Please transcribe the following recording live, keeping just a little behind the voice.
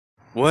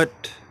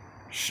What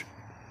sh-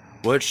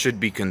 what should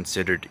be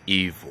considered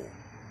evil?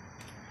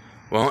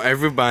 Well,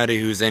 everybody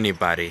who's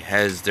anybody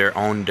has their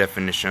own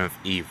definition of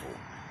evil,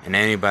 and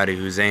anybody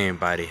who's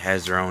anybody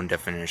has their own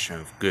definition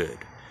of good.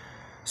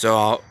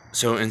 So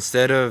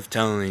instead of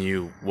telling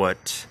you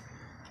what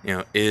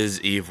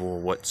is evil,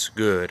 what's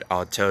good,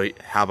 I'll tell you.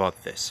 How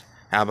about this?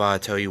 How about I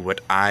tell you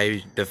what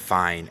I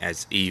define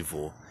as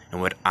evil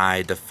and what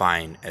I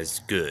define as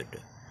good?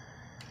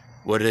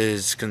 What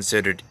is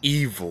considered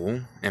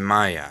evil, in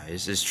my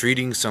eyes, is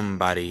treating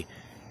somebody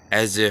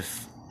as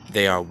if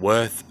they are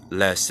worth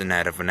less than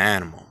that of an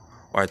animal,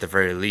 or at the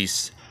very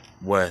least,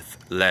 worth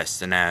less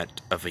than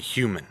that of a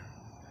human.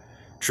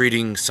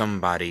 Treating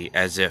somebody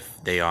as if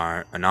they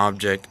are an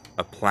object,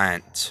 a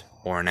plant,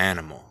 or an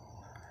animal.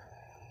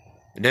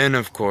 And then,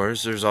 of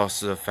course, there's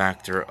also the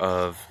factor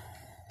of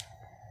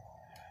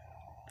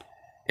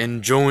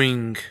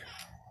enjoying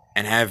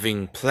and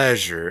having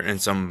pleasure in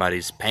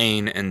somebody's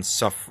pain and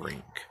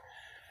suffering.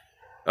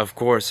 Of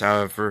course,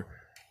 however,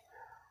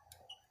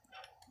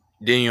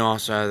 then you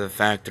also have the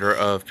factor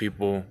of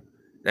people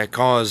that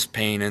cause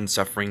pain and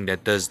suffering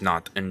that does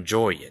not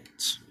enjoy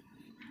it.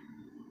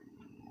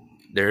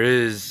 There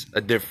is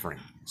a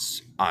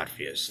difference,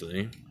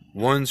 obviously.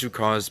 Ones who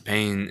cause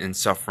pain and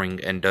suffering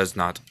and does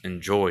not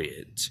enjoy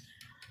it,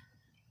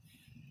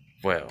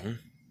 well,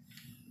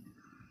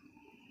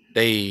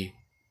 they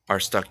are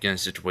stuck in a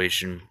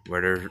situation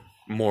where they're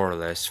more or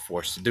less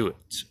forced to do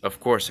it. Of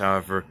course,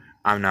 however,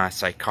 I'm not a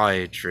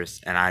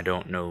psychiatrist and I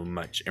don't know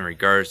much in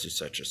regards to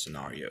such a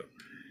scenario.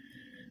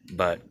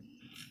 But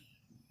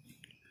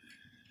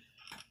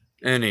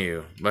in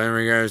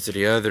regards to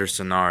the other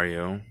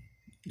scenario,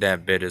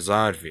 that bit is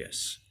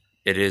obvious.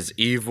 It is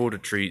evil to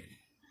treat,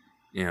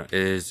 it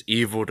is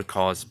evil to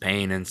cause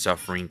pain and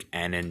suffering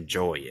and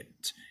enjoy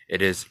it.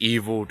 It is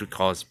evil to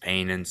cause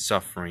pain and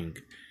suffering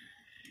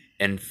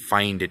and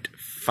find it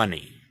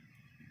funny.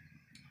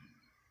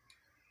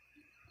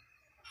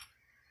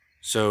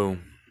 So,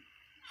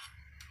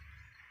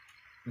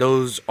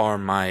 those are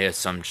my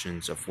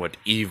assumptions of what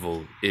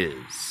evil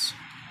is.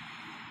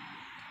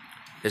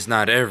 It's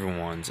not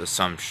everyone's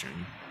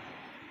assumption.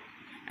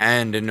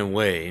 And in a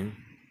way,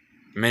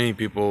 many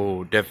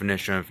people's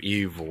definition of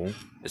evil,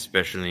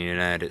 especially in the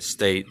United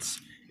States,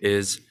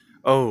 is,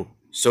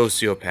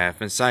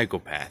 sociopath and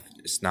psychopath.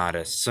 It's not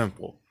as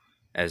simple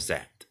as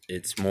that.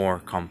 It's more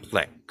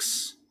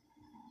complex.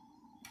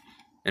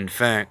 In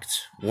fact,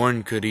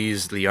 one could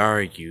easily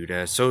argue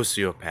that a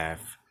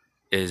sociopath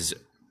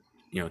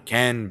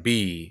can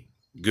be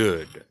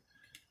good,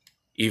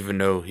 even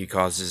though he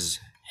causes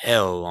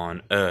hell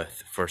on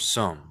earth for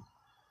some.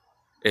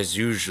 It's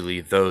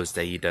usually those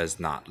that he does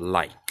not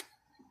like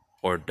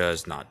or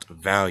does not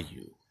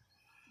value.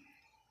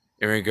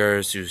 In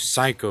regards to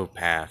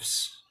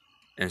psychopaths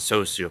and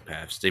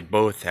sociopaths, they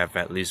both have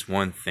at least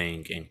one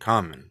thing in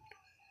common.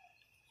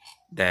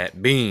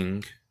 That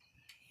being,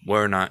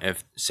 whether or not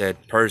if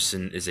said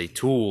person is a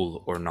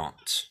tool or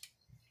not.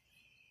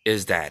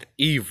 Is that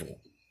evil?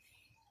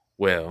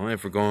 Well,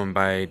 if we're going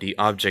by the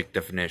object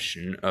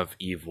definition of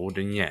evil,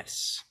 then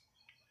yes.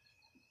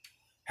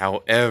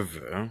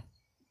 However,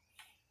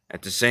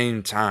 at the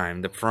same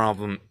time, the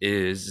problem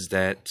is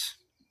that,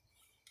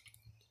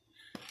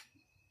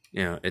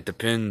 it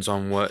depends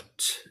on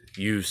what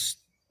use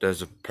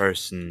does a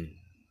person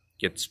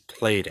gets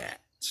played at.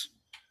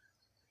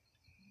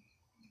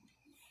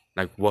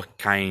 Like what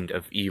kind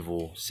of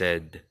evil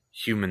said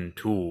human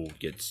tool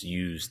gets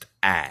used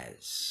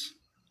as.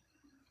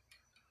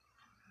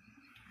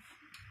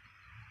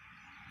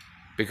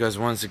 Because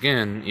once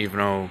again, even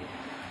though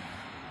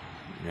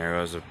there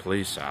was a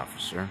police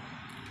officer,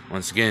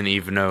 once again,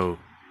 even though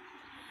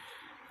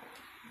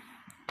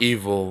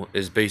evil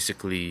is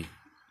basically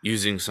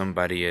using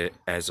somebody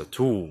as a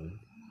tool,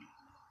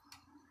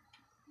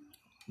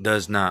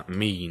 does not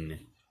mean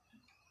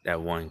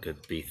that one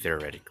could be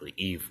theoretically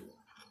evil.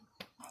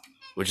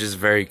 Which is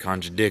very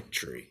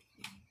contradictory.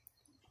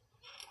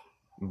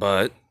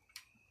 But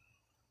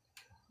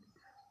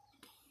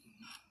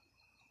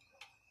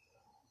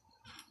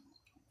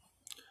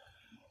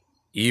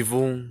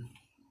evil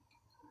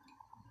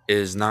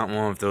is not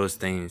one of those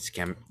things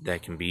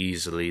that can be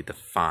easily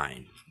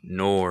defined,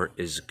 nor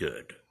is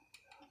good.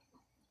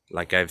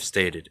 Like I've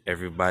stated,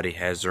 everybody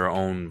has their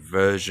own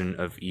version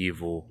of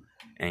evil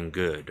and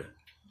good.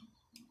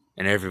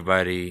 And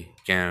everybody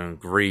can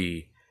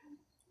agree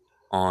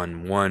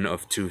on one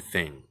of two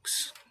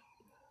things.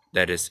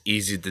 That is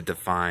easy to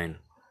define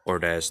or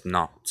that is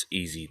not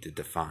easy to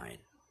define.